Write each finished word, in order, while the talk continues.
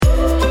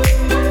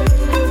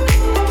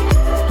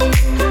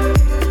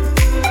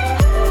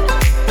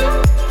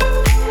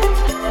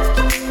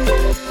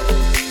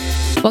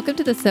Welcome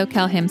to the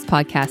SoCal HIMSS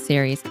podcast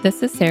series.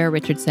 This is Sarah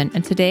Richardson,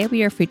 and today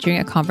we are featuring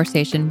a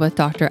conversation with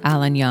Dr.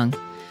 Alan Young.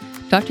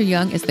 Dr.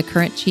 Young is the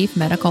current Chief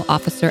Medical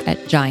Officer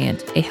at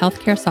Giant, a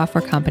healthcare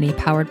software company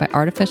powered by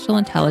artificial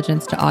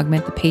intelligence to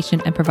augment the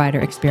patient and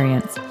provider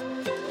experience.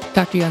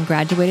 Dr. Young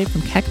graduated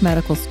from Keck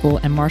Medical School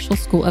and Marshall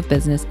School of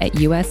Business at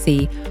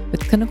USC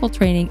with clinical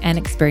training and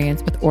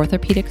experience with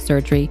orthopedic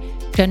surgery,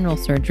 general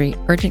surgery,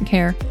 urgent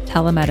care,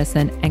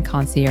 telemedicine, and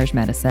concierge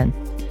medicine.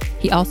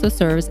 He also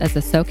serves as the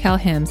SoCal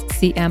HIMSS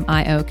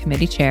CMIO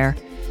Committee Chair,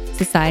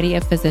 Society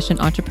of Physician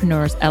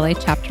Entrepreneurs LA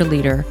Chapter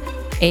Leader,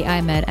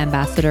 AI Med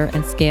Ambassador,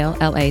 and Scale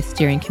LA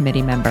Steering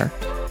Committee member.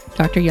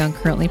 Dr. Young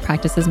currently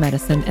practices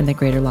medicine in the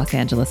greater Los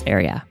Angeles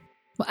area.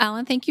 Well,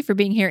 Alan, thank you for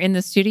being here in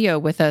the studio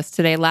with us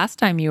today. Last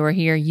time you were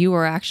here, you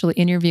were actually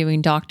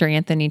interviewing Dr.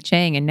 Anthony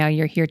Chang, and now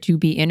you're here to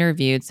be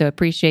interviewed. So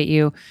appreciate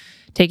you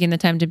taking the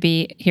time to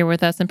be here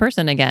with us in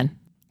person again.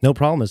 No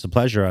problem. It's a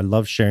pleasure. I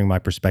love sharing my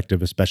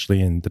perspective,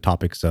 especially in the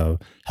topics of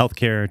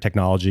healthcare,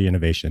 technology,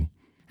 innovation.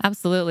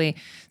 Absolutely.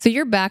 So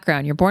your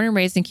background, you're born and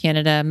raised in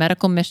Canada,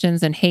 medical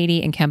missions in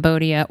Haiti and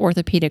Cambodia,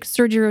 orthopedic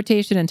surgery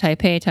rotation in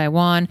Taipei,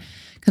 Taiwan,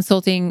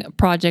 consulting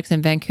projects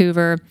in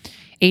Vancouver,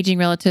 aging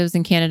relatives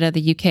in Canada,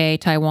 the UK,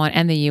 Taiwan,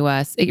 and the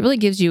US. It really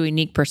gives you a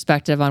unique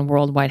perspective on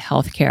worldwide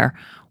healthcare.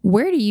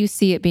 Where do you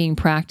see it being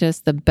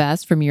practiced the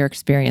best from your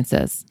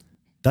experiences?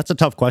 That's a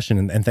tough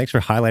question, and thanks for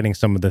highlighting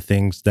some of the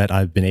things that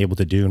I've been able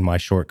to do in my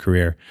short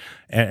career.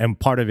 And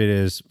part of it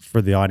is,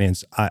 for the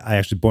audience, I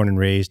actually born and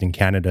raised in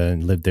Canada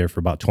and lived there for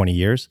about 20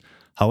 years.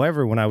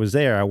 However, when I was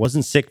there, I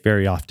wasn't sick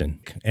very often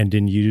and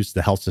didn't use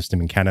the health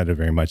system in Canada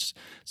very much.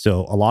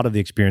 So a lot of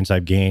the experience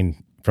I've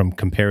gained from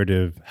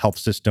comparative health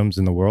systems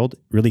in the world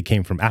really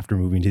came from after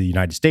moving to the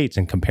United States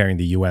and comparing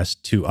the US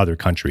to other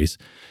countries.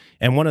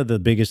 And one of the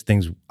biggest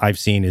things I've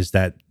seen is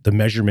that the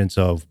measurements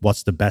of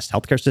what's the best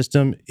healthcare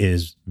system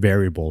is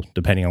variable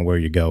depending on where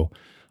you go.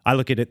 I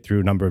look at it through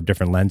a number of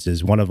different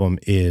lenses. One of them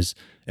is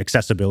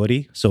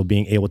accessibility, so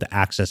being able to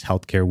access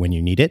healthcare when you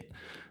need it.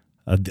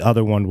 The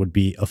other one would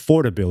be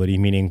affordability,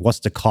 meaning what's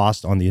the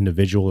cost on the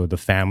individual or the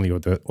family or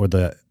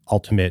the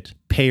ultimate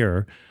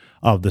payer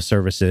of the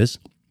services.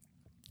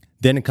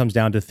 Then it comes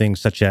down to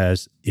things such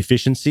as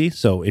efficiency.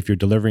 So if you're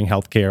delivering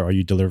healthcare, are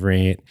you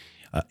delivering it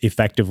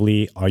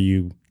effectively? Are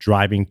you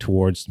driving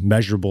towards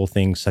measurable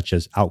things such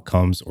as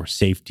outcomes or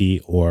safety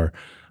or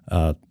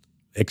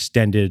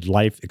extended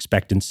life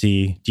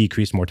expectancy,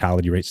 decreased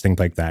mortality rates, things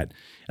like that?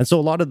 And so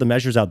a lot of the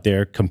measures out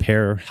there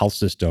compare health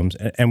systems.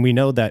 And we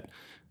know that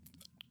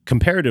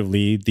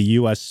comparatively, the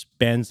U.S.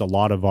 spends a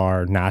lot of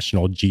our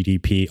national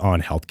GDP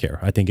on healthcare.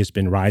 I think it's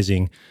been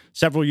rising.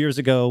 Several years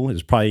ago, it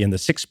was probably in the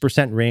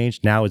 6%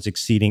 range. Now it's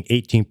exceeding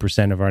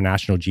 18% of our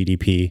national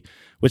GDP,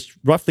 which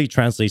roughly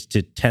translates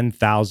to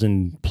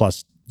 10,000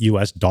 plus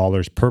US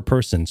dollars per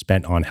person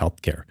spent on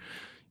healthcare.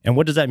 And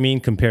what does that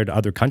mean compared to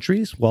other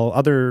countries? Well,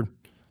 other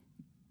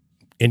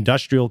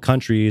industrial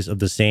countries of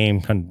the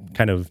same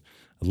kind of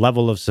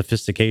level of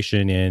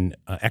sophistication in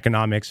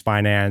economics,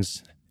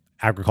 finance,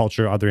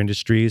 agriculture, other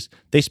industries,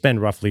 they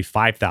spend roughly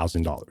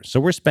 $5,000.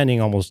 So we're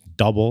spending almost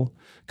double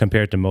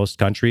compared to most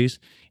countries.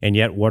 And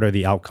yet, what are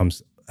the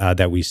outcomes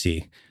that we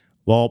see?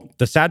 Well,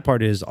 the sad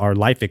part is our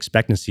life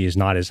expectancy is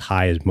not as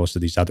high as most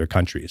of these other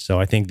countries. So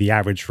I think the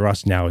average for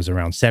us now is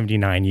around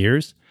 79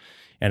 years.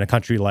 And a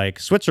country like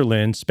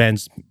Switzerland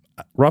spends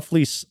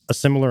roughly a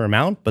similar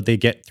amount, but they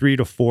get 3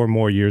 to 4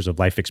 more years of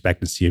life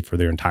expectancy for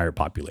their entire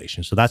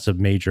population. So that's a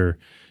major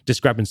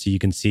discrepancy you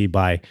can see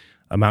by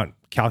amount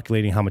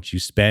calculating how much you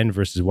spend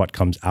versus what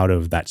comes out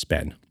of that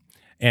spend.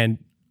 And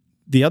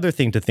the other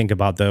thing to think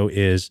about, though,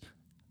 is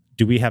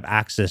do we have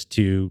access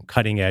to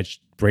cutting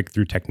edge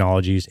breakthrough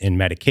technologies in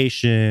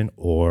medication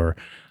or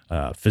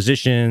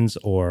physicians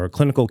or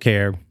clinical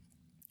care?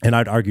 And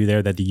I'd argue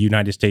there that the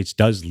United States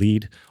does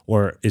lead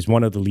or is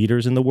one of the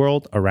leaders in the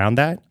world around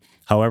that.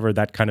 However,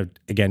 that kind of,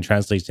 again,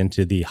 translates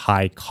into the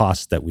high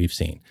costs that we've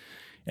seen.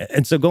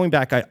 And so going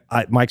back,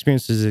 my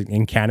experiences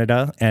in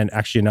Canada and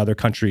actually another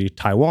country,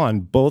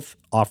 Taiwan, both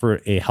offer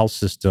a health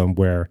system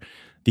where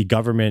the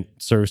government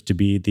serves to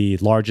be the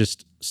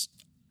largest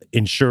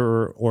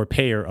insurer or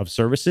payer of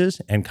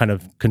services and kind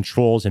of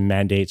controls and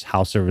mandates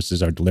how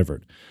services are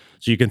delivered.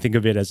 So you can think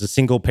of it as a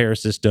single payer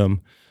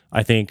system.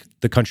 I think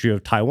the country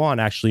of Taiwan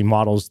actually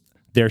models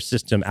their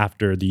system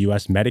after the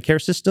US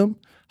Medicare system.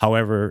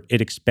 However,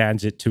 it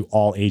expands it to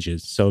all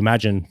ages. So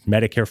imagine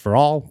Medicare for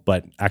all,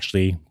 but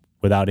actually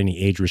without any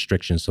age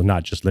restrictions, so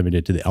not just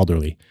limited to the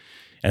elderly.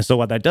 And so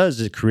what that does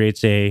is it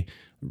creates a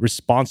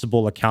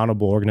responsible,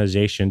 accountable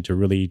organization to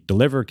really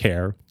deliver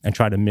care and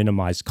try to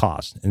minimize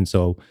costs. And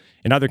so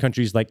in other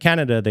countries like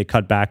Canada, they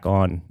cut back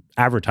on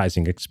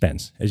advertising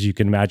expense. As you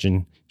can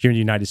imagine, here in the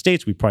United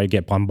States, we probably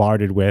get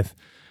bombarded with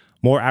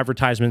more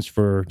advertisements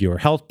for your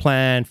health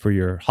plan, for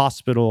your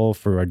hospital,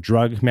 for a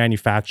drug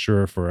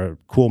manufacturer, for a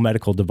cool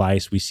medical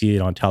device. We see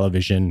it on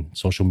television,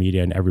 social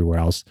media, and everywhere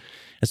else.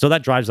 And so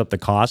that drives up the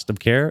cost of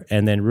care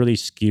and then really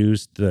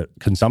skews the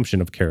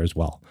consumption of care as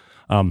well.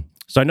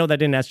 So I know that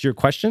didn't answer your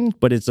question,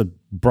 but it's a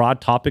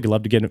broad topic. I'd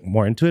love to get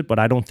more into it, but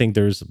I don't think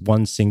there's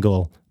one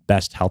single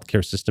best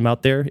healthcare system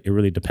out there. It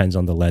really depends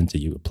on the lens that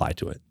you apply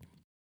to it.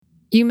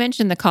 You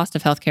mentioned the cost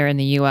of healthcare in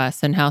the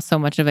U.S. and how so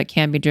much of it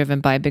can be driven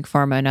by big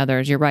pharma and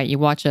others. You're right. You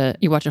watch a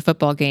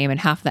football game, and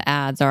half the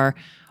ads are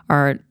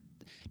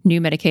new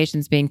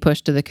medications being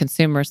pushed to the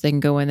consumers. So they can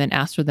go in and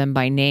ask for them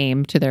by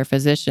name to their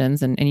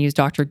physicians and use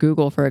Dr.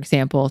 Google, for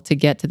example, to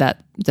get to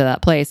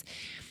that place.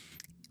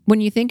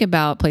 When you think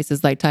about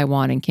places like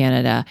Taiwan and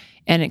Canada,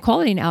 and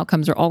quality and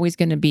outcomes are always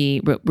going to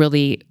be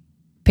really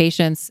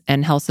patients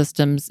and health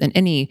systems and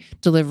any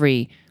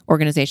delivery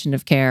organization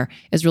of care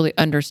is really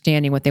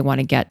understanding what they want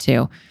to get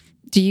to.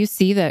 Do you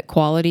see that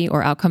quality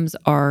or outcomes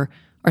are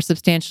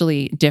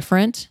substantially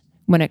different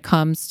when it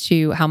comes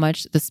to how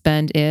much the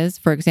spend is?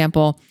 For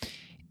example,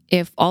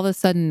 if all of a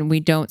sudden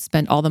we don't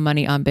spend all the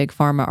money on big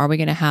pharma, are we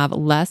going to have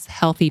less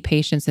healthy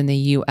patients in the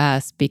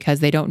U.S. because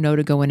they don't know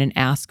to go in and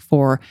ask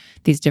for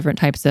these different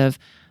types of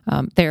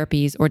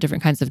therapies or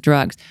different kinds of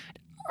drugs?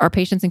 Are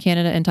patients in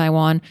Canada and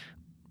Taiwan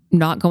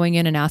not going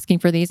in and asking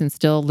for these and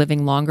still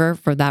living longer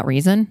for that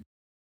reason?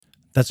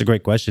 That's a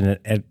great question.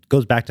 It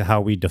goes back to how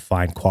we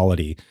define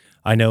quality.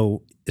 I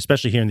know,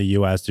 especially here in the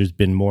U.S., there's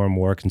been more and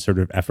more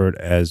concerted effort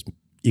as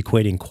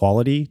equating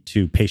quality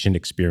to patient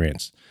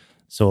experience.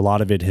 So a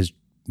lot of it has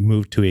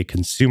moved to a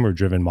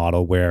consumer-driven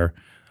model where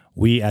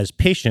we as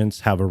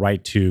patients have a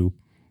right to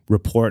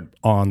report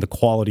on the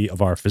quality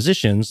of our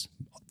physicians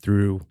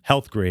through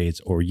health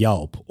grades or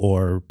Yelp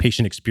or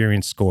patient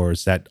experience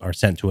scores that are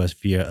sent to us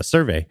via a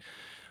survey.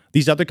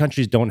 These other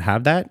countries don't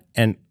have that,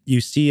 and you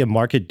see a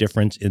marked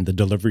difference in the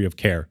delivery of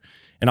care.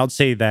 And I'd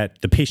say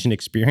that the patient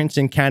experience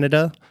in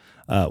Canada,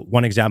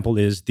 one example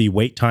is the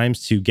wait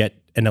times to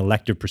get an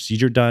elective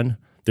procedure done.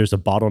 There's a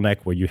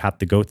bottleneck where you have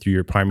to go through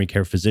your primary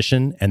care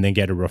physician and then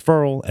get a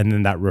referral, and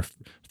then that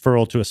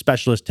referral to a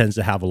specialist tends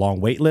to have a long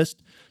wait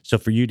list. So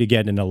for you to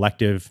get an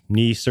elective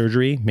knee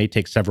surgery may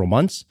take several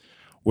months.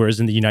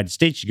 Whereas in the United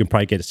States, you can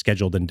probably get it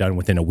scheduled and done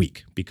within a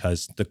week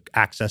because the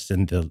access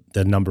and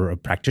the number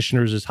of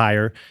practitioners is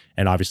higher.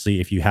 And obviously,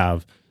 if you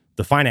have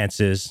the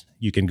finances,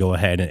 you can go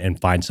ahead and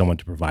find someone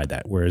to provide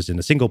that. Whereas in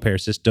a single payer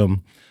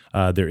system,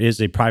 there is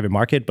a private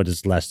market, but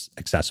it's less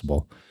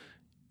accessible.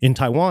 In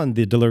Taiwan,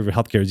 the delivery of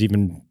healthcare is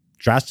even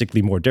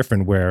drastically more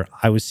different, where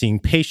I was seeing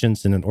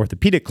patients in an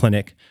orthopedic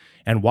clinic.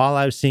 And while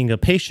I was seeing a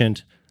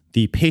patient,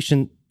 the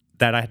patient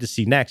that I had to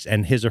see next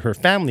and his or her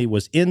family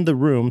was in the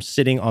room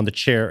sitting on the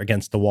chair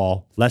against the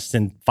wall, less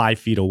than 5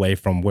 feet away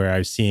from where I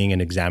was seeing and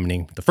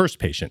examining the first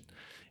patient.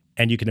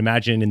 And you can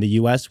imagine in the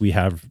US, we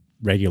have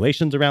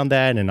regulations around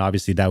that, and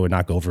obviously that would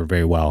not go over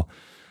very well.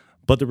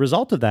 But the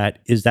result of that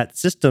is that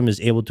system is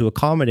able to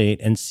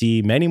accommodate and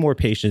see many more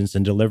patients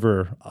and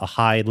deliver a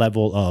high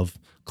level of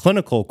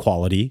clinical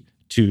quality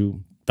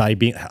by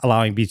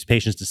allowing these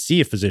patients to see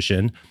a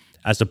physician,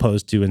 as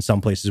opposed to in some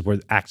places where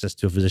access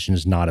to a physician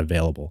is not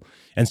available.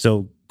 And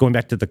so going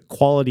back to the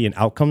quality and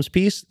outcomes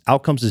piece,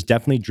 outcomes is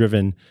definitely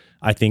driven,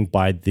 I think,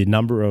 by the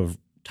number of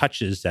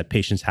touches that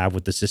patients have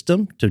with the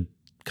system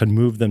can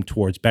move them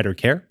towards better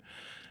care.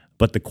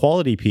 But the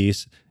quality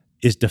piece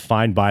is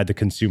defined by the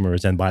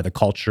consumers and by the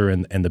culture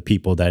and the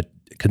people that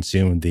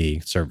consume the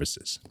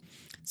services.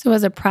 So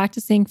as a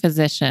practicing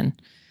physician,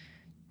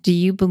 do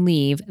you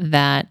believe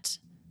that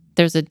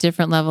there's a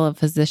different level of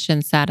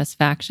physician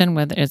satisfaction,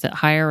 whether is it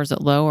higher or is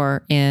it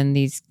lower in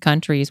these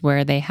countries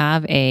where they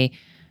have a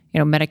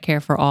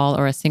Medicare for all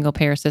or a single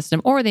payer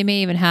system, or they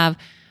may even have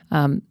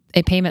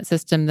a payment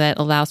system that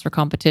allows for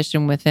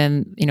competition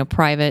within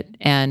private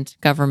and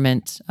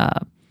government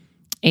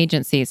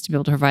agencies to be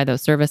able to provide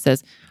those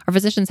services? Are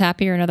physicians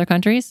happier in other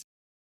countries?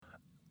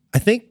 I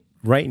think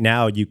right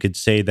now you could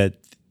say that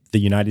the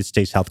United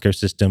States healthcare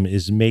system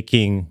is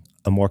making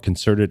a more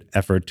concerted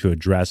effort to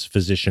address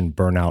physician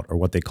burnout, or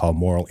what they call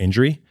moral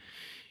injury.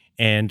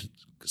 And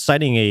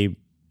citing a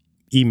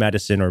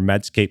eMedicine or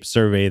Medscape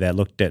survey that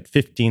looked at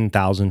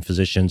 15,000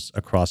 physicians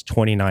across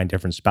 29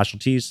 different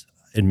specialties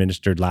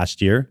administered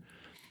last year,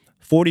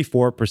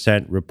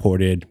 44%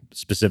 reported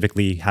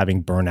specifically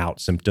having burnout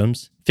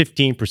symptoms.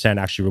 15%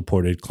 actually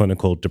reported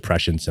clinical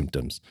depression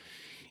symptoms.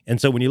 And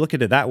so when you look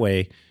at it that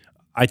way,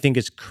 I think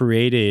it's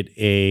created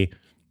a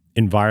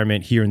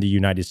environment here in the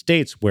United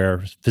States where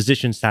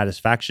physician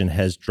satisfaction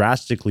has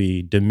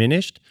drastically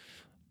diminished.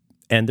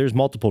 And there's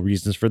multiple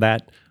reasons for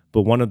that.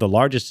 But one of the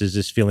largest is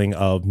this feeling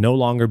of no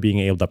longer being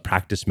able to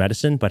practice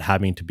medicine, but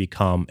having to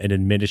become an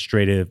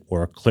administrative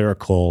or a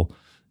clerical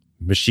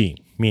machine,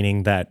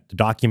 meaning that the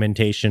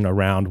documentation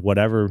around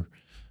whatever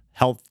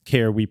health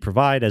care we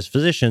provide as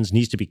physicians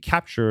needs to be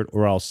captured,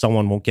 or else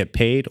someone won't get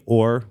paid,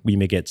 or we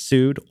may get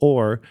sued,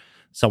 or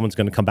someone's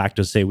going to come back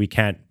to say we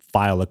can't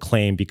file a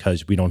claim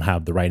because we don't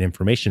have the right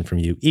information from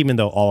you, even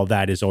though all of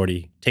that has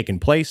already taken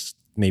place.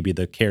 Maybe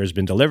the care has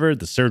been delivered,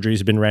 the surgery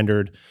has been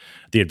rendered,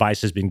 the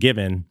advice has been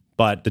given,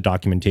 but the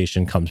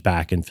documentation comes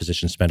back and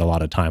physicians spend a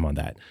lot of time on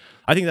that.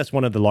 I think that's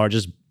one of the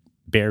largest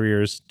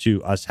barriers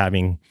to us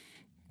having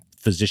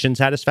physician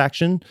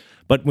satisfaction.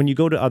 But when you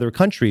go to other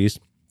countries,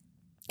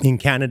 in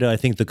Canada, I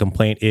think the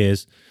complaint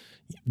is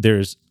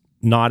there's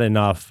not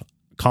enough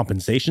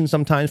compensation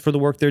sometimes for the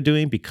work they're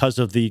doing because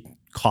of the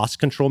cost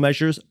control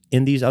measures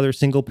in these other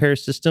single payer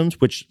systems,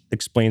 which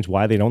explains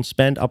why they don't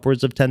spend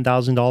upwards of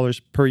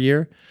 $10,000 per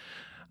year.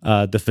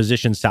 The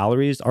physician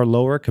salaries are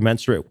lower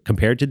commensurate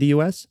compared to the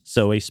US.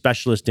 So a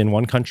specialist in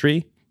one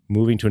country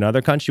moving to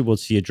another country will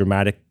see a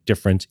dramatic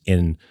difference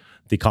in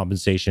the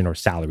compensation or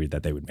salary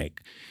that they would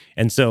make.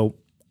 And so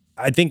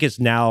I think it's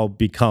now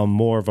become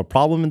more of a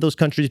problem in those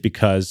countries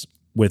because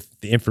with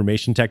the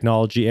information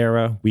technology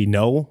era, we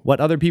know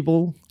what other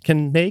people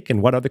can make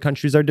and what other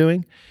countries are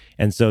doing.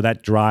 And so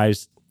that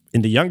drives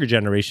in the younger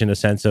generation a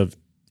sense of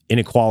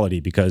inequality,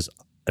 because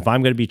if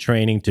I'm going to be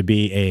training to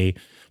be a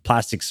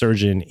plastic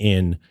surgeon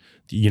in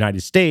the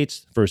United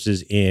States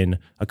versus in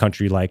a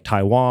country like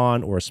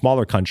Taiwan or a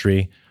smaller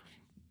country,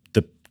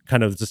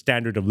 the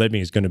standard of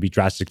living is going to be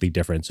drastically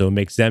different. So it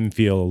makes them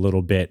feel a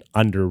little bit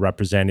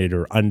underrepresented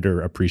or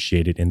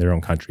underappreciated in their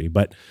own country.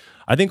 But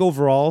I think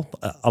overall,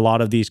 a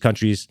lot of these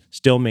countries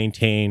still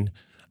maintain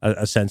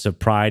a sense of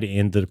pride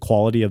in the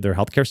quality of their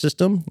healthcare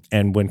system.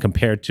 And when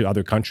compared to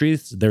other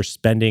countries, they're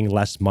spending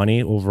less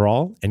money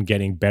overall and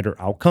getting better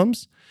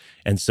outcomes.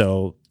 And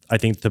so I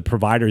think the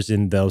providers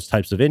in those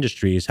types of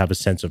industries have a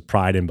sense of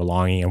pride and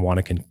belonging and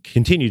want to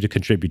continue to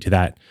contribute to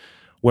that.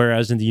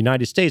 Whereas in the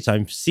United States,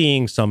 I'm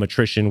seeing some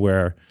attrition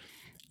where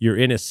you're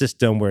in a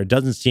system where it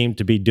doesn't seem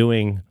to be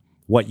doing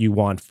what you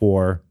want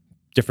for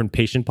different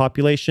patient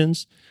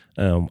populations.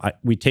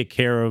 We take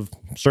care of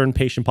certain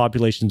patient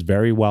populations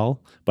very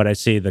well, but I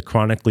say the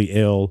chronically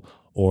ill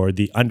or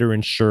the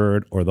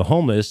underinsured or the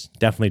homeless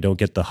definitely don't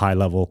get the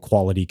high-level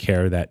quality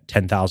care that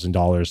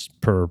 $10,000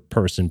 per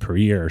person per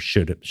year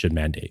should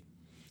mandate.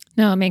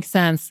 No, it makes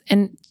sense.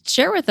 And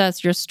share with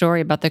us your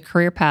story about the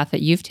career path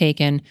that you've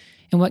taken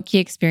and what key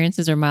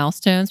experiences or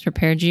milestones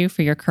prepared you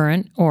for your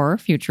current or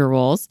future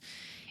roles,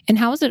 and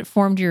how has it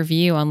formed your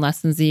view on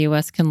lessons the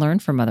U.S. can learn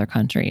from other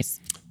countries?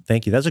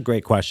 Thank you. That's a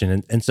great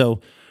question. And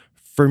so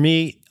for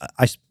me,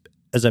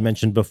 as I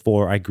mentioned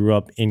before, I grew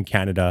up in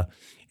Canada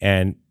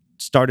and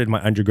started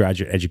my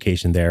undergraduate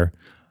education there.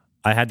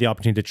 I had the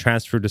opportunity to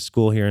transfer to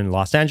school here in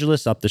Los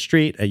Angeles, up the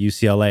street at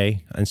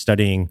UCLA, and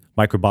studying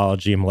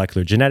microbiology and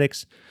molecular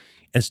genetics,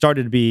 and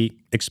started to be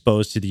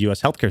exposed to the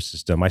U.S. healthcare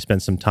system. I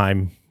spent some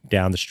time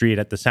down the street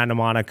at the Santa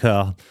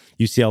Monica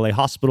UCLA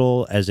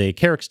hospital as a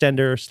care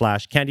extender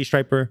 / candy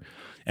striper.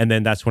 And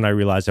then that's when I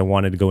realized I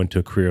wanted to go into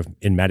a career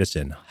in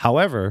medicine.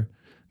 However,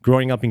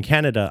 growing up in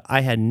Canada,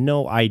 I had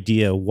no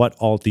idea what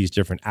all these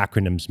different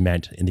acronyms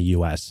meant in the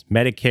US.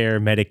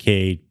 Medicare,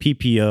 Medicaid,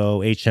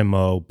 PPO,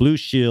 HMO, Blue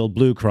Shield,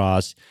 Blue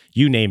Cross,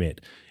 you name it.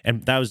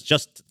 And that was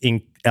just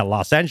at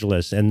Los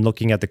Angeles. And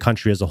looking at the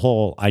country as a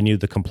whole, I knew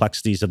the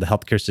complexities of the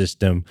healthcare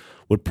system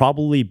would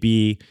probably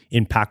be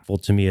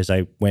impactful to me as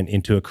I went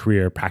into a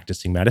career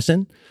practicing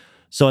medicine.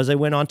 So as I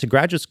went on to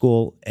graduate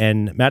school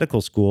and medical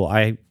school,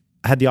 I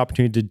had the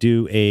opportunity to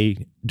do a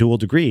dual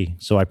degree.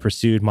 So I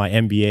pursued my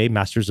MBA,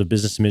 Master's of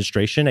Business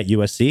Administration at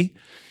USC.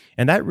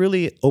 And that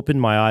really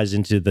opened my eyes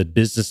into the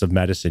business of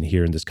medicine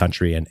here in this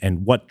country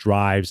and what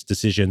drives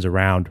decisions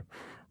around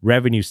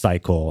revenue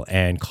cycle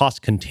and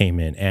cost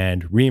containment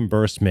and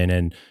reimbursement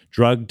and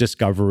drug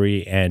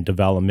discovery and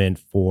development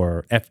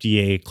for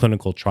FDA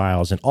clinical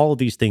trials and all of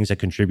these things that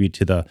contribute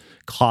to the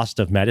cost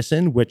of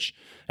medicine, which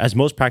as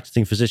most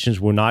practicing physicians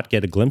will not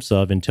get a glimpse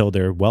of until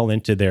they're well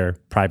into their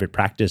private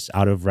practice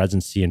out of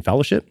residency and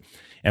fellowship.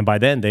 And by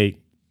then they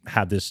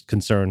have this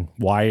concern,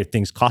 why are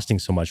things costing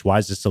so much? Why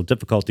is this so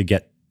difficult to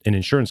get an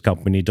insurance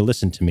company to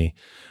listen to me?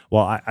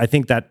 Well, I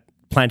think that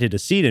planted a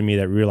seed in me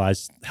that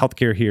realized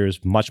healthcare here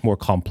is much more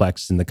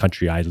complex than the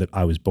country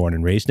I was born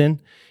and raised in.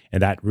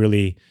 And that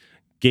really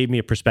gave me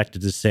a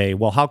perspective to say,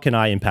 well, how can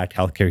I impact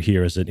healthcare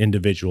here as an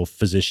individual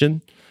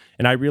physician?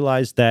 And I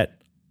realized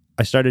that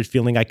I started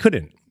feeling I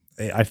couldn't.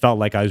 I felt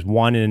like I was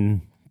one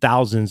in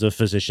thousands of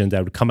physicians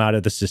that would come out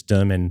of the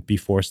system and be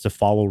forced to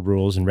follow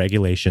rules and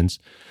regulations.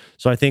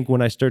 So I think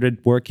when I started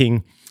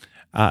working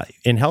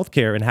in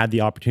healthcare and had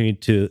the opportunity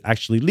to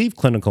actually leave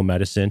clinical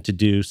medicine to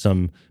do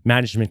some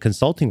management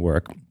consulting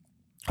work,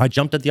 I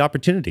jumped at the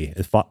opportunity.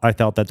 I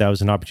felt that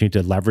was an opportunity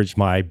to leverage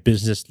my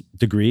business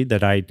degree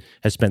that I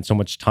had spent so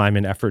much time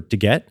and effort to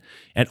get,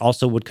 and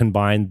also would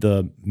combine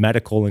the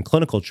medical and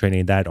clinical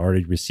training that I'd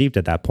already received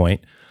at that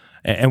point.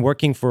 And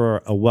working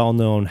for a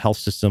well-known health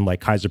system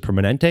like Kaiser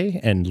Permanente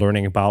and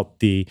learning about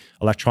the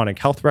electronic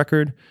health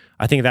record,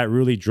 I think that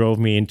really drove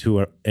me into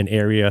an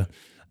area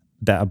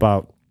that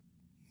about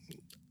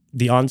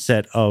the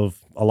onset of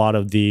a lot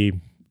of the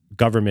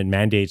government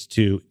mandates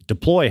to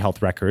deploy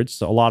health records.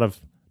 So a lot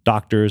of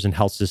doctors and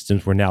health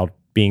systems were now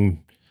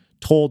being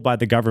told by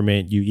the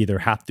government, you either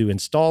have to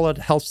install a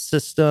health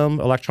system,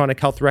 electronic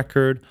health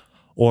record,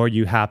 or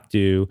you have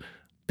to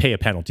pay a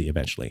penalty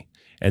eventually.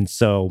 And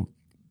so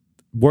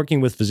working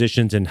with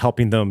physicians and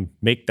helping them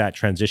make that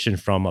transition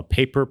from a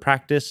paper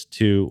practice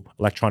to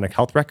electronic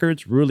health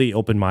records really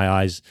opened my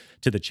eyes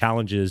to the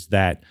challenges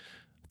that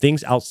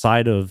things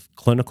outside of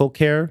clinical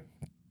care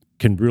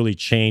can really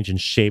change and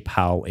shape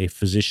how a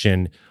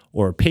physician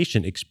or a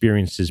patient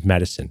experiences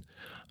medicine.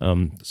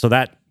 So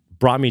that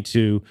brought me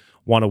to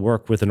want to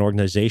work with an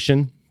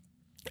organization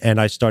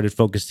And I started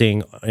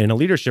focusing in a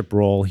leadership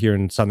role here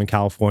in Southern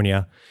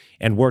California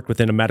and worked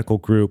within a medical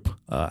group,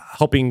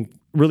 helping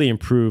really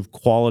improve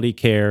quality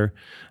care,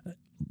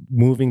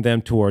 moving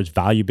them towards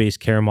value-based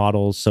care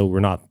models. So we're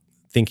not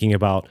thinking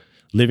about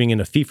living in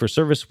a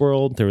fee-for-service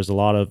world. There was a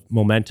lot of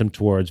momentum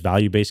towards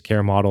value-based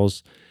care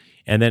models,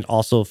 and then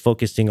also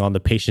focusing on the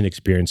patient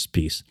experience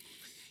piece.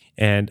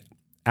 And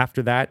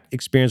after that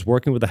experience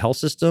working with the health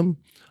system,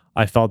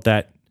 I felt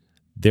that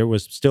there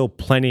was still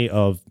plenty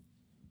of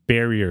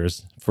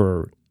barriers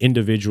for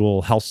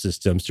individual health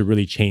systems to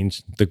really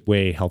change the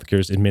way healthcare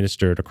is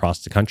administered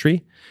across the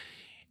country.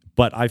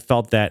 But I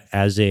felt that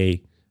as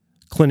a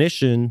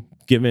clinician,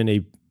 given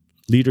a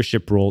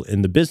leadership role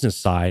in the business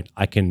side,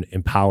 I can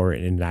empower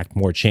and enact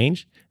more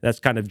change. That's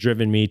kind of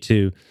driven me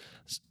to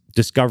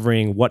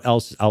discovering what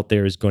else out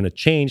there is going to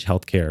change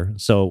healthcare.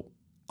 So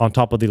on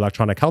top of the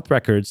electronic health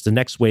records, the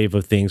next wave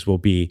of things will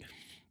be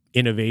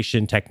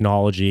innovation,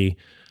 technology,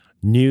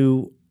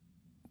 new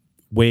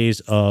ways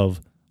of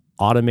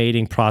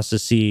automating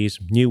processes,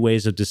 new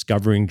ways of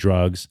discovering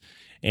drugs.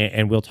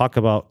 And we'll talk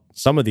about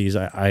some of these,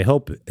 I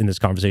hope, in this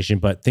conversation,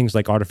 but things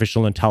like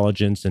artificial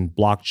intelligence and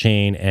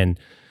blockchain and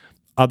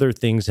other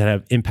things that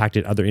have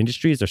impacted other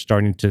industries are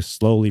starting to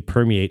slowly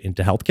permeate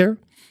into healthcare.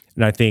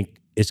 And I think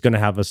it's going to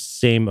have the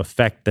same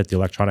effect that the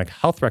electronic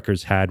health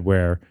records had,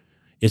 where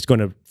it's going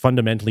to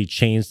fundamentally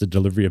change the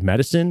delivery of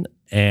medicine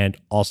and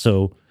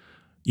also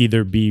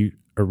either be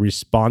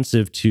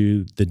responsive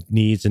to the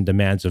needs and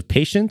demands of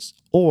patients,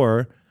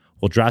 or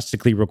will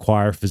drastically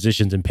require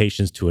physicians and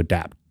patients to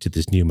adapt to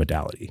this new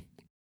modality.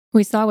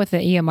 We saw with the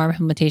EMR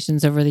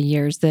implementations over the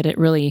years that it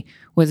really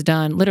was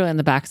done literally in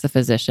the backs of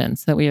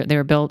physicians. That they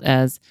were built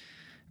as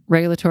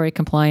regulatory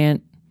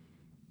compliant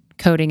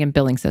coding and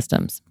billing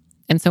systems.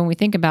 And so when we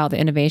think about the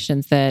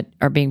innovations that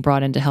are being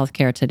brought into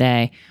healthcare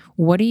today,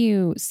 what do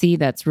you see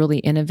that's really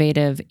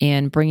innovative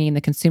in bringing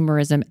the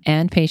consumerism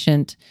and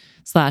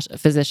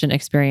patient/physician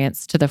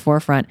experience to the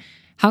forefront?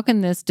 How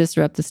can this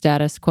disrupt the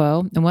status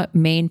quo? And what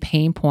main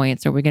pain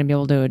points are we going to be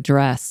able to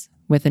address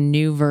with a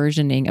new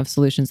versioning of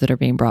solutions that are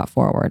being brought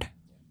forward?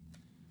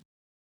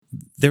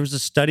 There was a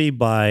study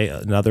by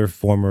another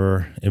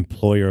former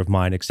employer of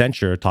mine,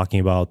 Accenture, talking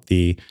about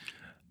the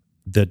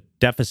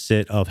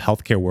deficit of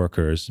healthcare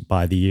workers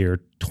by the year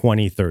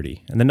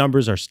 2030. And the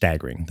numbers are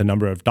staggering. The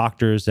number of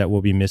doctors that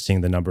will be missing,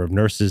 the number of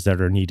nurses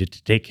that are needed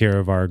to take care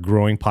of our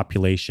growing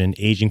population,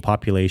 aging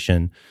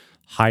population,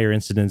 higher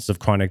incidence of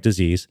chronic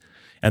disease.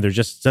 And there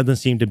just doesn't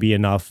seem to be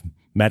enough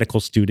medical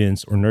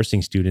students or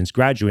nursing students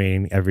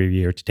graduating every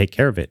year to take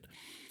care of it.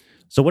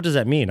 So what does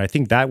that mean? I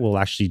think that will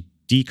actually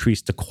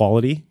decrease the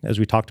quality, as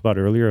we talked about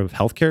earlier, of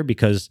healthcare,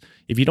 because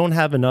if you don't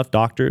have enough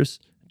doctors,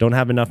 don't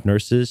have enough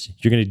nurses,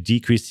 you're going to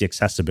decrease the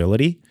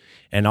accessibility,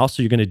 and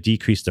also you're going to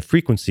decrease the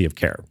frequency of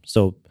care.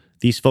 So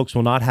these folks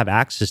will not have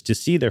access to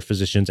see their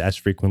physicians as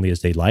frequently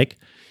as they like.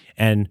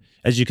 And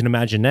as you can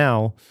imagine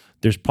now,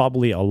 there's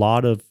probably a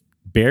lot of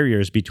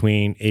barriers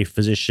between a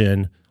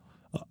physician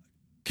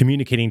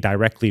communicating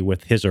directly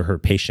with his or her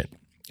patient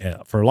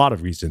for a lot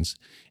of reasons.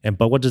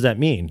 But what does that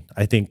mean?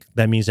 I think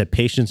that means that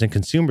patients and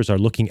consumers are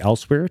looking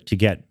elsewhere to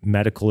get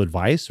medical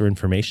advice or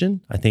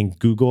information. I think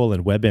Google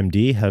and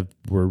WebMD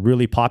were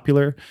really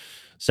popular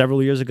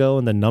several years ago,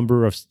 and the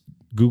number of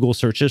Google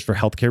searches for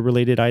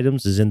healthcare-related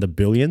items is in the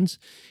billions.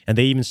 And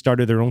they even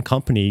started their own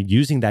company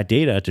using that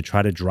data to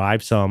try to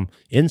drive some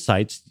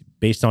insights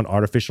based on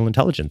artificial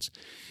intelligence.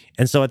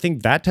 And so I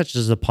think that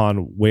touches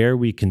upon where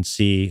we can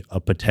see a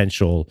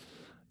potential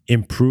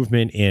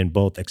improvement in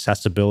both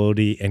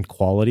accessibility and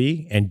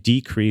quality and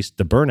decrease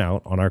the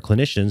burnout on our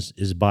clinicians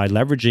is by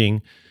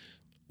leveraging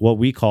what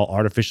we call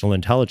artificial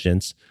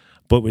intelligence,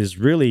 but is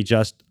really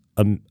just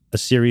a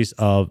series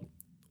of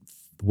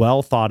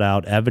well thought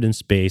out,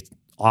 evidence-based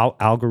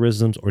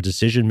algorithms or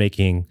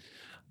decision-making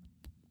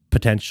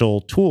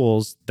potential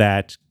tools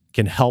that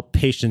can help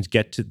patients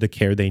get to the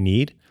care they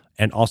need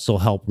and also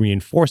help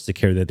reinforce the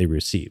care that they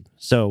receive.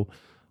 So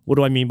what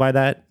do I mean by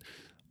that?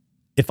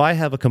 If I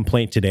have a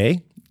complaint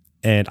today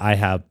and I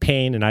have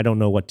pain and I don't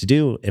know what to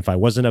do, if I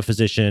wasn't a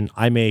physician,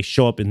 I may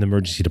show up in the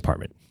emergency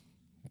department.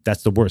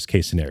 That's the worst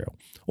case scenario.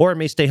 Or I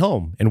may stay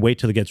home and wait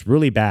till it gets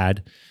really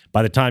bad.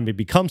 By the time it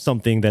becomes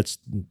something that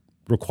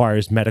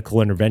requires medical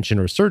intervention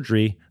or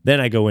surgery, then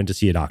I go in to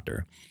see a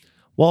doctor.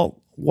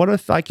 Well, what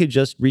if I could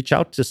just reach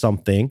out to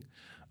something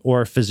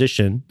or a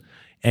physician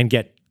and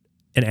get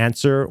an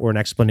answer or an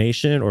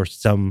explanation or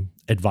some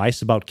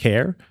advice about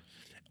care,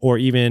 or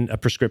even a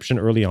prescription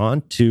early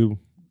on to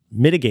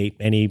mitigate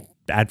any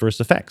adverse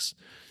effects?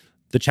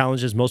 The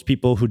challenge is most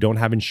people who don't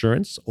have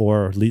insurance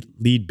or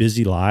lead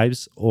busy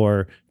lives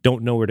or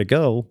don't know where to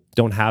go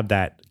don't have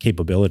that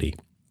capability.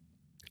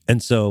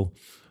 And so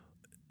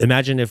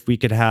imagine if we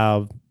could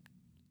have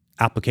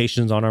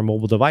applications on our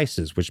mobile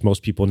devices, which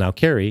most people now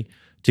carry,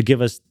 to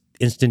give us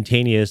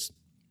instantaneous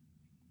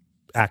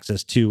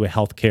access to a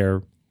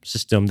healthcare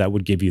system that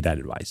would give you that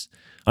advice.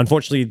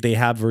 Unfortunately, they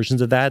have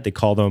versions of that. They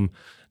call them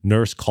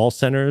nurse call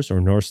centers or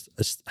nurse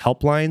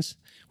helplines,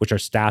 which are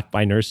staffed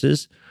by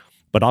nurses.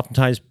 But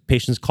oftentimes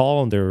patients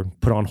call and they're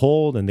put on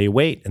hold and they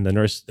wait. And the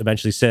nurse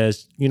eventually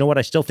says, you know what,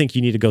 I still think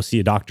you need to go see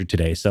a doctor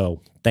today.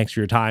 So thanks for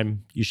your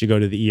time. You should go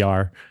to the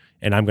ER.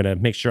 And I'm going to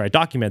make sure I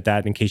document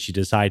that in case you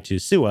decide to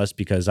sue us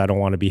because I don't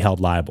want to be held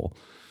liable.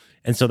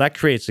 And so that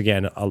creates,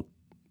 again,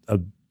 a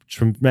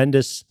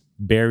tremendous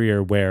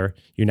barrier where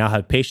you now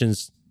have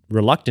patients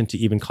reluctant to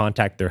even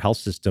contact their health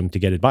system to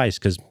get advice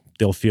because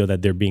they'll feel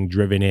that they're being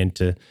driven in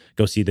to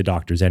go see the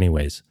doctors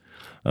anyways.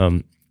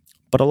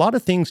 But a lot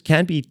of things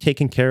can be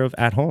taken care of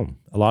at home.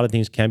 A lot of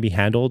things can be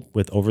handled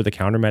with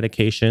over-the-counter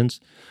medications,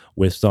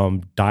 with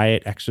some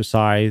diet,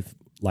 exercise,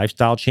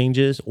 lifestyle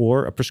changes,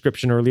 or a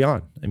prescription early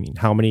on. I mean,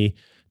 how many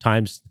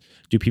times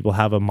do people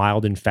have a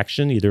mild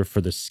infection, either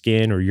for the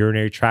skin or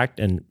urinary tract,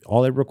 and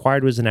all it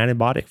required was an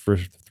antibiotic for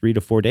 3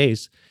 to 4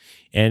 days?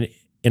 And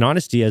in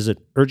honesty, as an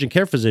urgent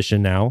care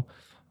physician now,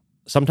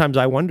 sometimes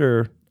I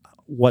wonder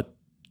what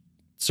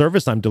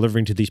service I'm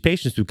delivering to these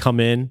patients who come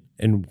in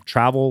and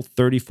travel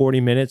 30, 40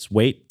 minutes,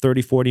 wait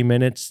 30, 40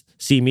 minutes,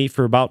 see me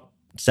for about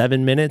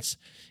 7 minutes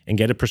and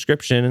get a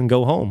prescription and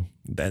go home.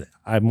 That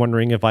I'm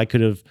wondering if I could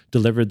have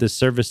delivered this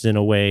service in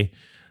a way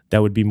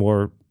that would be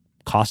more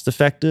cost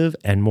effective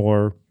and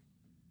more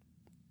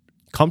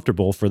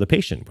comfortable for the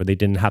patient, where they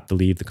didn't have to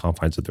leave the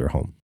confines of their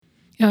home.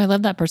 You know, I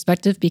love that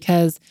perspective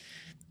because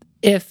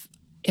if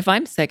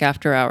I'm sick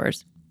after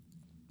hours,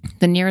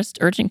 the nearest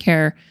urgent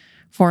care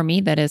for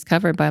me that is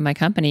covered by my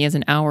company is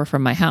an hour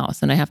from my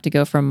house. And I have to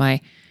go from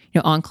my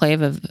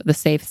enclave of the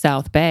safe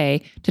South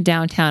Bay to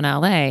downtown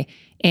LA.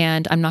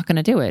 And I'm not going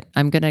to do it.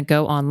 I'm going to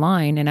go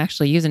online and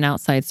actually use an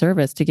outside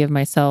service to give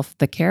myself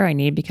the care I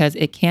need, because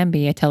it can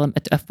be a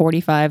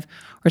 $45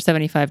 or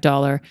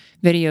 $75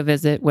 video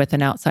visit with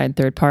an outside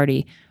third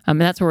party. And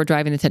that's where we're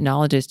driving the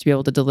technologists to be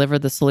able to deliver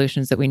the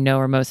solutions that we know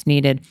are most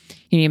needed.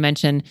 You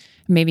mentioned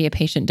maybe a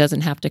patient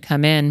doesn't have to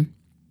come in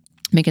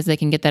because they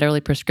can get that early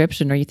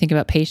prescription, or you think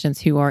about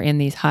patients who are in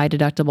these high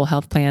deductible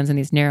health plans and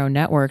these narrow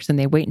networks, and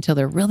they wait until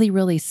they're really,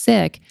 really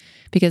sick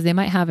because they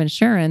might have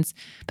insurance,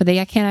 but they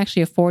can't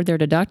actually afford their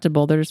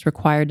deductible. They're just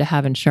required to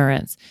have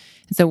insurance.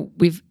 And so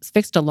we've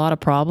fixed a lot of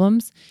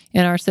problems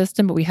in our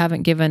system, but we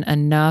haven't given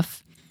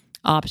enough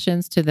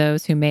options to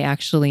those who may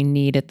actually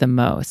need it the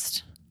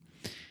most.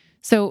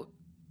 So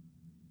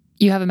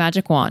you have a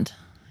magic wand.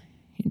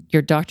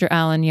 You're Dr.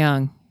 Alan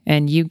Young,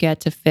 and you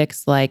get to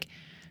fix like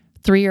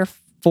 3 or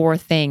 4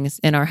 things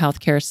in our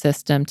healthcare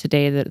system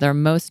today that are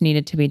most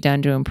needed to be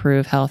done to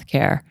improve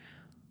healthcare.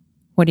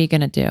 What are you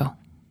going to do?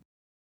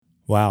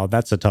 Wow,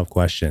 that's a tough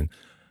question.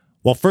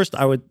 Well, first,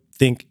 I would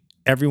think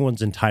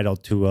everyone's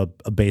entitled to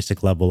a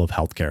basic level of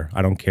healthcare.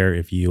 I don't care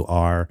if you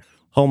are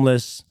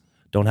homeless,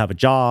 don't have a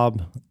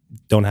job,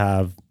 don't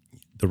have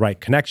the right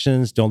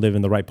connections, don't live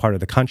in the right part of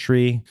the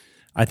country.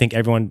 I think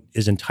everyone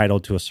is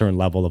entitled to a certain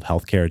level of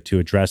healthcare to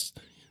address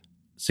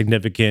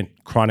significant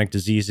chronic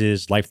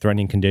diseases,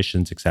 life-threatening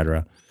conditions, et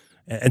cetera.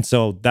 And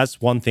so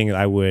that's one thing that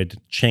I would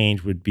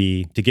change, would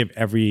be to give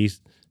every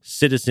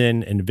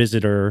citizen and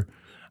visitor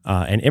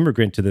and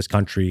immigrant to this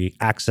country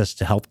access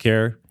to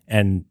healthcare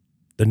and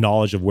the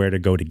knowledge of where to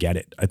go to get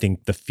it. I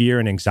think the fear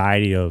and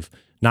anxiety of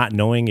not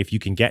knowing if you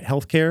can get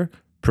healthcare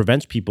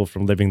prevents people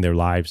from living their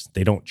lives.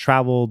 They don't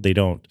travel, they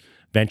don't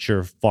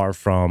venture far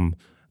from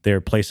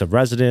their place of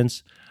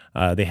residence.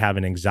 They have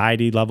an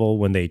anxiety level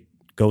when they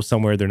go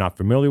somewhere they're not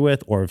familiar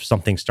with, or if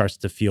something starts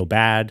to feel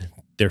bad,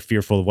 they're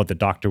fearful of what the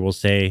doctor will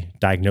say.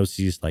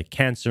 Diagnoses like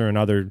cancer and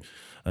other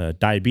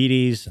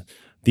diabetes,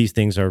 these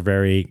things are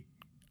very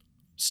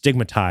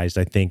stigmatized,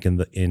 I think,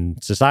 in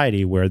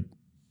society, where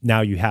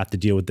now you have to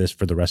deal with this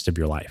for the rest of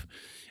your life.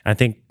 And I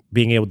think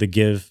being able to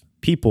give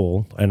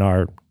people in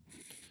our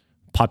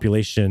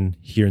population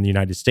here in the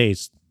United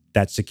States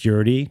that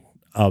security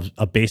of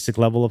a basic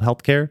level of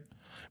healthcare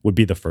would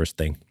be the first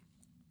thing.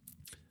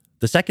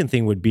 The second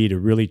thing would be to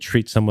really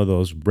treat some of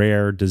those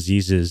rare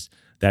diseases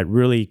that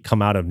really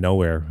come out of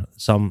nowhere.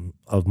 Some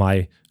of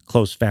my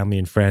close family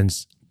and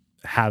friends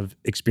have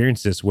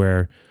experienced this,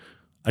 where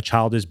a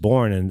child is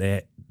born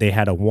and they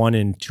had a 1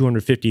 in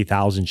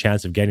 250,000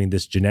 chance of getting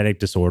this genetic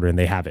disorder, and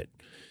they have it.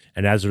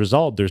 And as a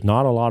result, there's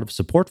not a lot of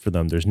support for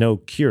them. There's no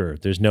cure.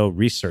 There's no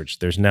research.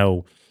 There's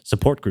no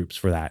support groups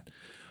for that.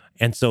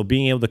 And so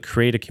being able to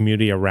create a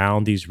community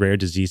around these rare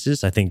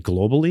diseases, I think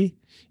globally,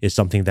 is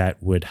something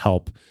that would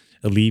help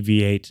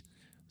alleviate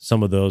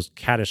some of those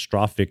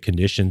catastrophic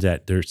conditions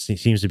that there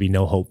seems to be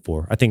no hope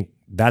for. I think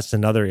that's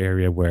another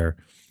area where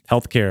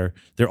healthcare,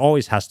 there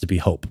always has to be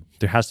hope.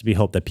 There has to be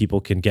hope that people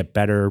can get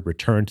better,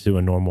 return to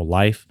a normal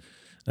life.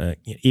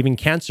 Even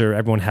cancer,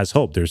 everyone has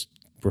hope.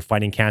 We're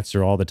fighting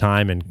cancer all the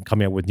time and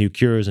coming up with new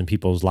cures, and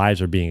people's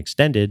lives are being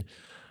extended.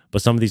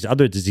 But some of these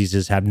other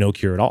diseases have no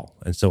cure at all.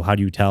 And so how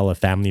do you tell a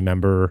family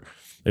member,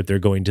 if they're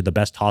going to the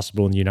best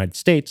hospital in the United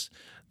States,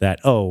 that,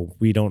 oh,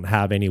 we don't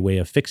have any way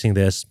of fixing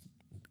this,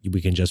 we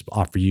can just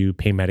offer you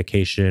pain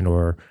medication,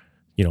 or,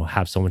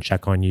 have someone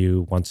check on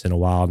you once in a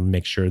while and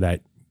make sure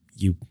that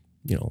you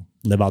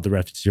live out the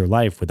rest of your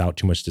life without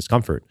too much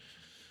discomfort.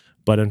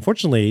 But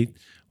unfortunately,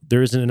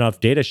 there isn't enough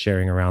data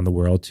sharing around the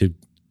world to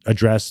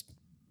address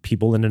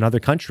people in another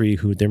country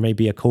who there may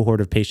be a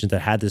cohort of patients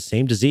that had the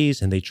same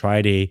disease and they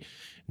tried a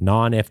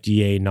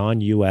non-FDA,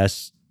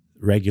 non-US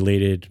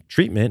regulated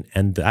treatment,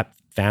 and that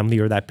family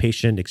or that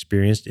patient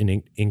experienced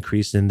an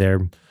increase in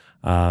their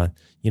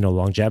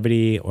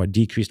longevity or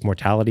decreased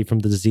mortality from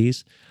the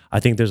disease. I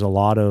think there's a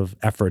lot of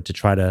effort to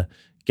try to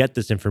get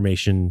this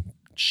information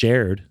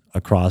shared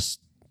across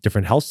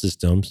different health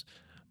systems,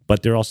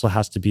 but there also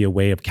has to be a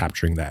way of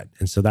capturing that.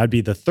 And so that'd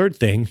be the third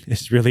thing,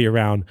 is really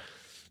around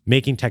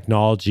making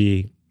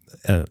technology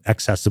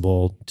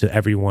accessible to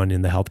everyone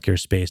in the healthcare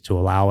space to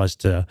allow us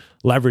to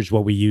leverage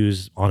what we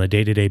use on a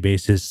day-to-day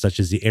basis, such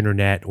as the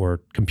internet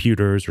or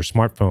computers or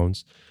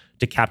smartphones,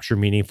 to capture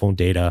meaningful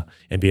data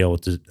and be able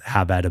to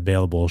have that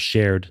available,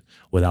 shared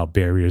without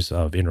barriers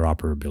of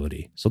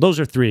interoperability. So those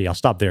are three. I'll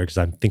stop there because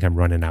I think I'm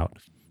running out.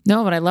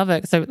 No, but I love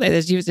it. So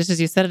just as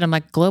you said it, I'm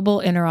like,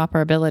 global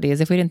interoperability, as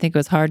if we didn't think it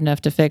was hard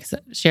enough to fix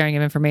sharing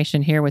of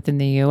information here within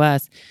the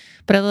US.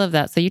 But I love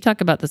that. So you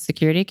talk about the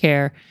security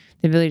care,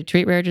 the ability to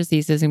treat rare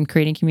diseases and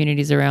creating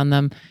communities around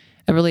them,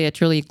 a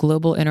truly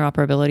global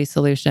interoperability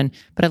solution.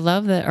 But I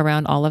love that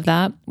around all of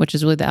that, which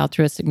is really the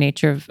altruistic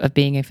nature of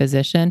being a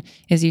physician,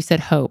 is you said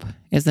hope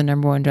is the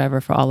number one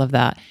driver for all of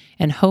that.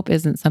 And hope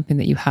isn't something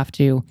that you have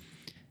to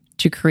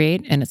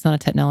create, and it's not a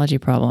technology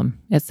problem.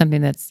 It's something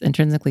that's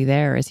intrinsically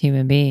there as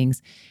human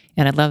beings.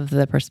 And I love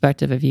the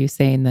perspective of you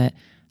saying that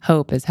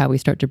hope is how we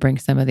start to bring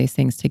some of these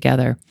things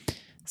together.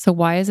 So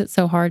why is it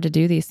so hard to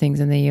do these things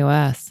in the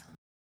US?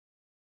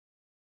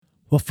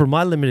 Well, from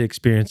my limited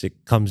experience,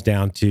 it comes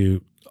down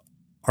to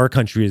our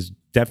country is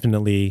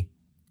definitely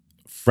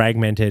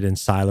fragmented and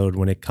siloed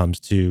when it comes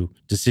to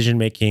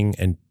decision-making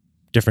and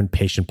different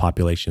patient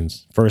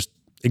populations. First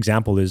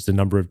example is the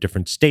number of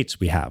different states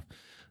we have.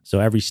 So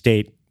every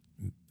state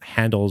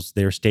handles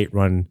their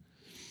state-run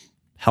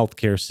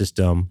healthcare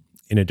system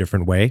in a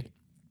different way.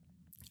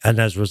 And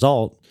as a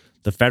result,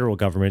 the federal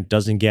government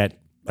doesn't get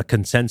a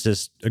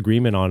consensus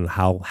agreement on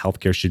how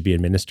healthcare should be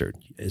administered,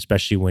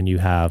 especially when you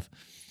have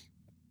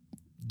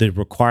the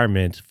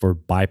requirement for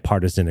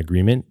bipartisan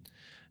agreement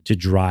to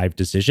drive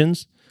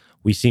decisions.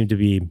 We seem to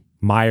be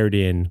mired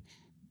in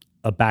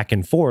a back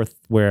and forth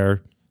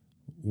where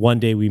one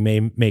day we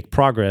may make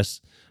progress,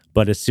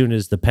 but as soon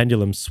as the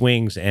pendulum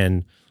swings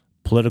and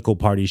political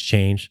parties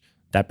change,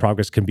 that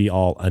progress can be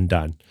all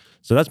undone.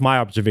 So that's my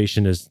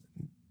observation as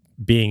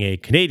being a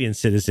Canadian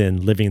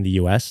citizen living in the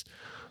US.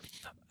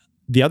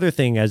 The other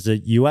thing as a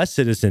US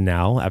citizen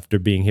now, after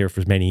being here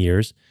for many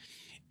years,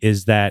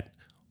 is that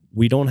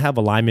we don't have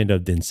alignment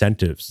of the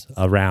incentives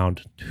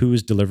around who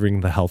is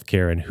delivering the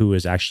healthcare and who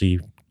is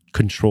actually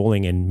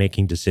controlling and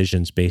making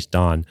decisions based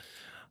on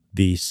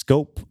the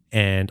scope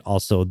and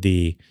also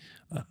the,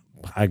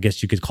 I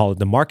guess you could call it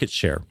the market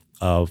share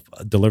of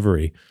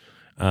delivery.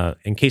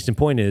 And case in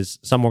point is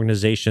some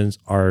organizations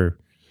are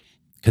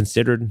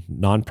considered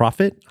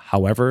nonprofit.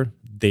 However,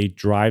 they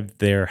drive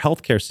their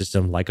healthcare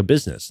system like a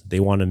business. They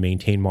want to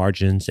maintain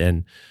margins,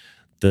 and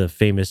the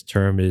famous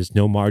term is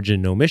no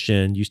margin, no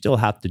mission. You still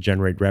have to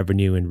generate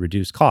revenue and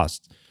reduce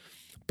costs.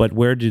 But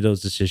where do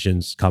those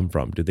decisions come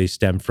from? Do they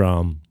stem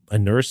from a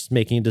nurse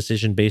making a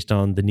decision based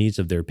on the needs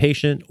of their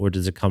patient, or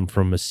does it come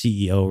from a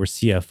CEO or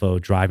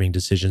CFO driving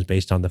decisions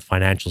based on the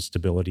financial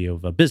stability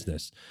of a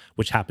business,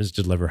 which happens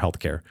to deliver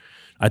healthcare?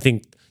 I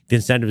think the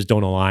incentives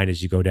don't align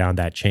as you go down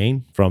that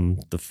chain from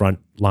the front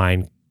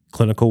line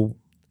clinical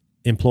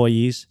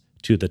employees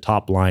to the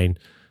top line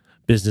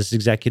business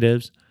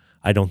executives.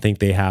 I don't think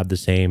they have the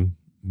same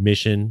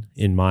mission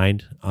in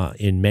mind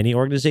in many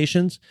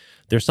organizations.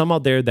 There's some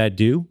out there that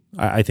do.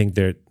 I think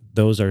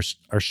those are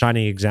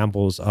shining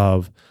examples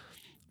of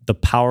the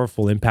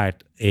powerful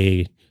impact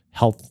a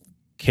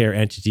healthcare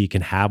entity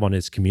can have on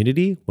its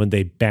community when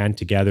they band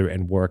together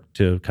and work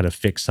to kind of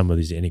fix some of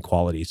these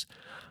inequalities.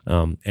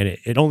 And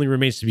it only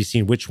remains to be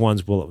seen which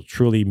ones will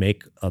truly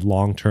make a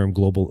long-term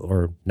global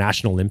or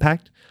national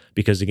impact,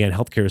 because again,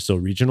 healthcare is so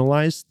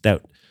regionalized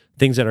that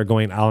things that are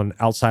going on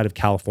outside of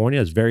California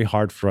is very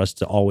hard for us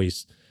to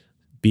always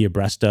be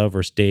abreast of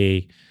or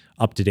stay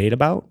up to date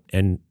about.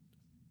 And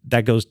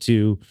that goes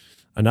to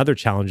another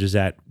challenge, is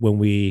that when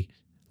we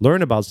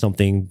learn about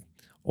something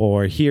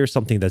or hear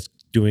something that's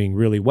doing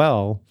really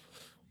well,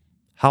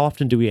 how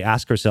often do we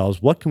ask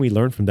ourselves, what can we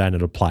learn from that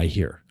and apply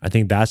here? I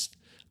think that's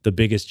the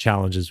biggest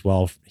challenge as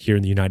well here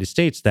in the United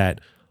States,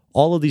 that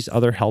all of these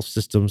other health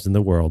systems in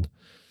the world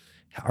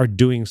are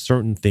doing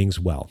certain things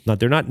well. Now,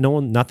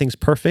 nothing's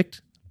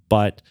perfect,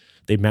 but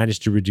they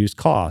managed to reduce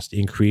cost,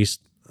 increase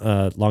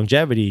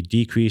longevity,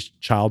 decrease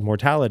child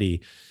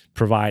mortality,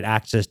 provide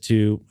access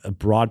to a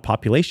broad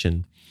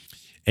population.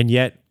 And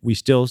yet we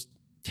still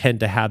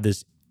tend to have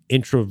this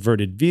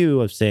introverted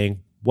view of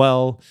saying,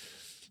 well,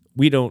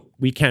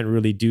 we can't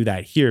really do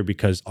that here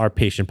because our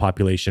patient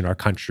population, our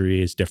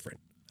country is different.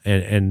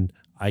 And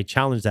I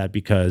challenge that,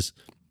 because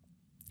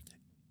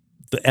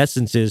the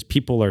essence is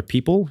people are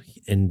people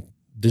and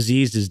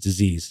disease is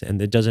disease.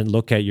 And it doesn't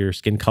look at your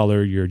skin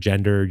color, your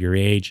gender, your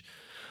age,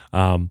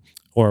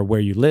 or where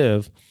you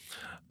live,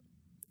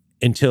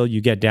 until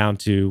you get down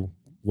to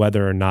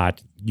whether or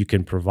not you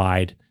can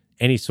provide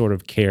any sort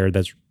of care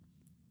that's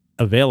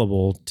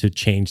available to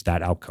change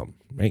that outcome,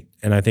 right?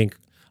 And I think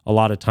a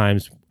lot of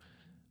times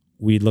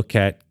we look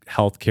at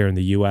healthcare in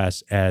the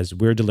US as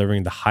we're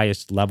delivering the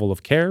highest level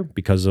of care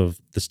because of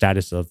the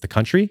status of the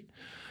country,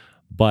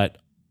 but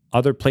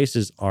other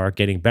places are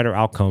getting better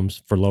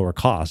outcomes for lower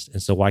cost.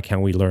 And so why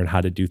can't we learn how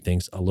to do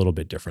things a little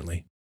bit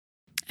differently?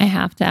 I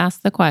have to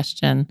ask the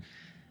question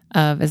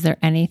of, is there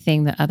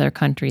anything that other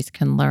countries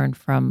can learn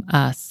from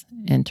us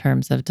in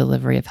terms of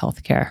delivery of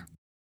healthcare?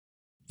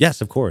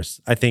 Yes, of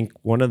course. I think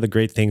one of the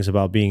great things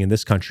about being in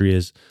this country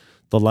is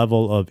the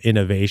level of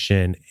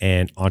innovation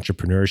and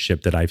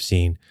entrepreneurship that I've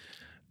seen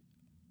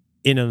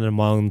in and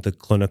among the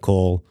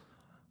clinical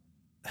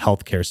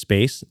healthcare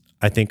space.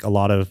 I think a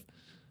lot of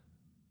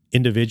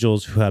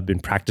individuals who have been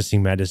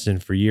practicing medicine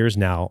for years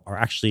now are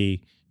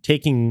actually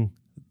taking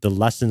the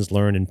lessons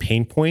learned and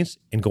pain points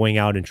and going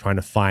out and trying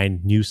to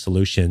find new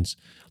solutions,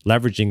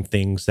 leveraging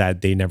things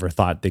that they never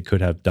thought they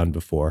could have done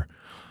before.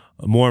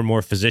 More and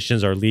more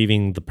physicians are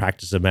leaving the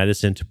practice of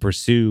medicine to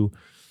pursue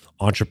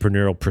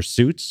entrepreneurial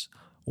pursuits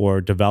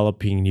or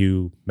developing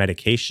new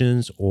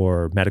medications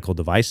or medical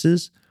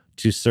devices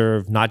to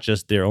serve not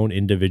just their own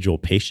individual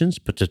patients,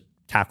 but to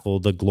tackle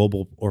the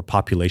global or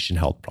population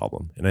health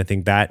problem. And I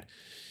think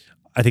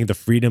the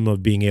freedom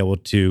of being able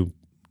to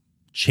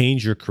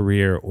change your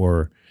career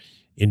or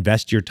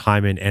invest your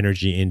time and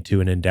energy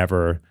into an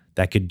endeavor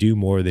that could do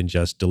more than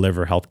just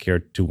deliver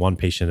healthcare to one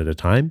patient at a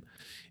time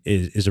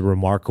is a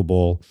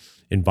remarkable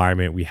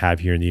environment we have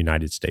here in the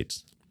United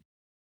States.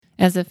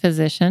 As a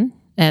physician,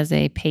 as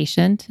a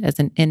patient, as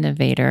an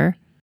innovator,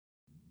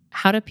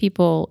 how do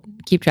people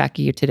keep track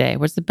of you today?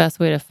 What's the best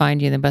way to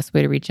find you, the best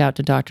way to reach out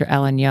to Dr.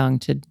 Alan Young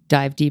to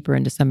dive deeper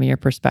into some of your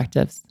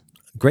perspectives?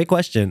 Great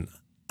question.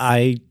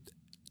 I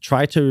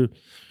try to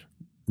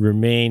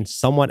remain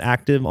somewhat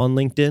active on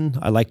LinkedIn.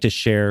 I like to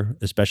share,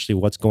 especially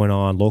what's going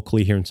on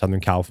locally here in Southern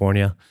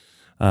California.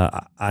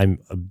 I'm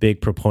a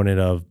big proponent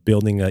of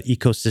building an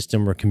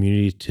ecosystem or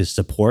community to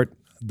support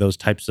those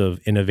types of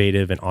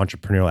innovative and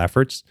entrepreneurial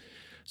efforts.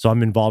 So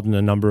I'm involved in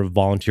a number of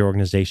volunteer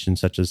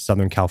organizations such as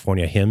Southern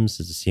California HIMSS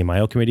as a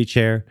CMIO committee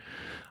chair.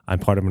 I'm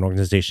part of an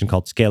organization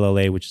called Scale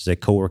LA, which is a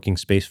co-working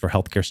space for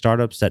healthcare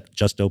startups that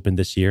just opened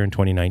this year in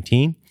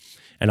 2019.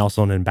 And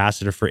also an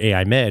ambassador for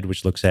AI Med,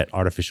 which looks at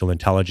artificial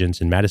intelligence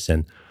in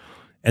medicine.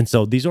 And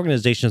so these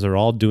organizations are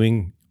all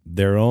doing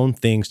their own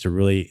things to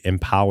really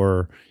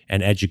empower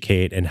and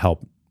educate and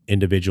help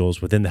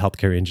individuals within the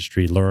healthcare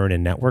industry learn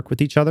and network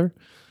with each other.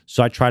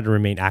 So I try to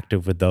remain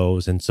active with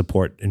those and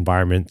support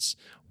environments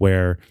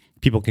where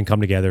people can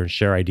come together and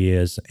share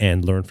ideas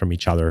and learn from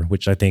each other,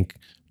 which I think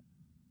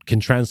can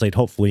translate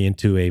hopefully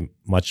into a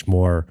much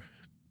more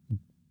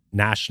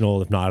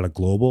national, if not a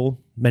global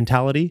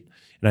mentality.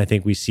 And I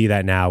think we see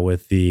that now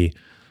with the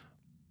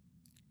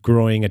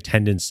growing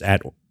attendance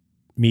at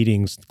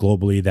meetings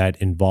globally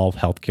that involve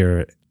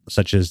healthcare,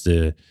 such as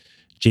the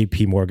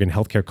JP Morgan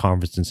Healthcare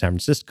Conference in San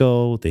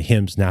Francisco, the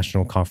HIMSS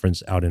National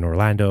Conference out in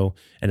Orlando,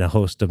 and a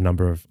host of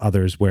number of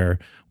others where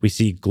we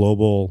see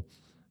global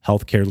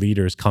healthcare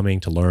leaders coming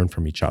to learn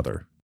from each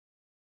other.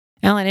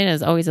 Alan, it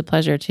is always a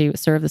pleasure to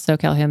serve the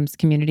SoCal HIMSS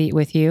community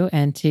with you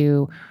and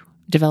to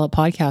develop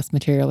podcast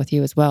material with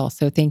you as well.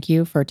 So thank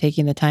you for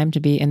taking the time to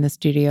be in the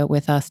studio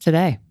with us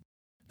today.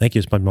 Thank you.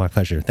 It's been my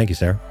pleasure. Thank you,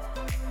 Sarah.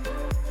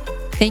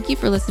 Thank you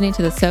for listening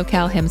to the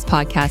SoCal HIMSS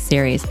podcast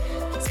series.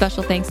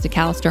 Special thanks to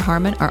Callister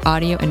Harmon, our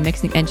audio and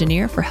mixing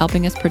engineer, for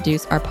helping us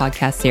produce our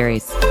podcast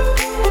series.